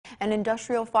An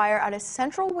industrial fire at a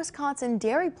central Wisconsin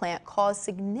dairy plant caused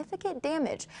significant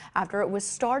damage after it was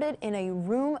started in a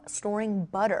room storing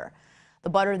butter. The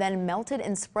butter then melted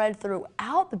and spread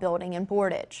throughout the building in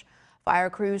Portage. Fire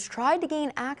crews tried to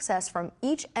gain access from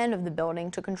each end of the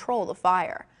building to control the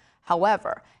fire.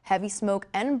 However, heavy smoke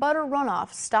and butter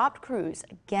runoff stopped crews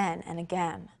again and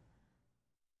again.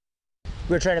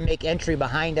 We were trying to make entry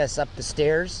behind us up the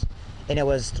stairs, and it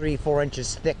was 3-4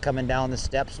 inches thick coming down the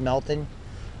steps, melting.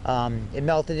 It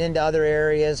melted into other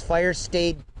areas. Fire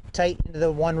stayed tight into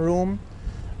the one room,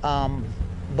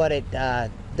 but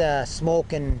the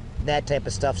smoke and that type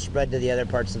of stuff spread to the other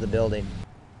parts of the building.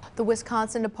 The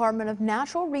Wisconsin Department of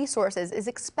Natural Resources is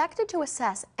expected to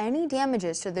assess any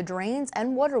damages to the drains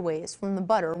and waterways from the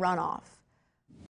butter runoff.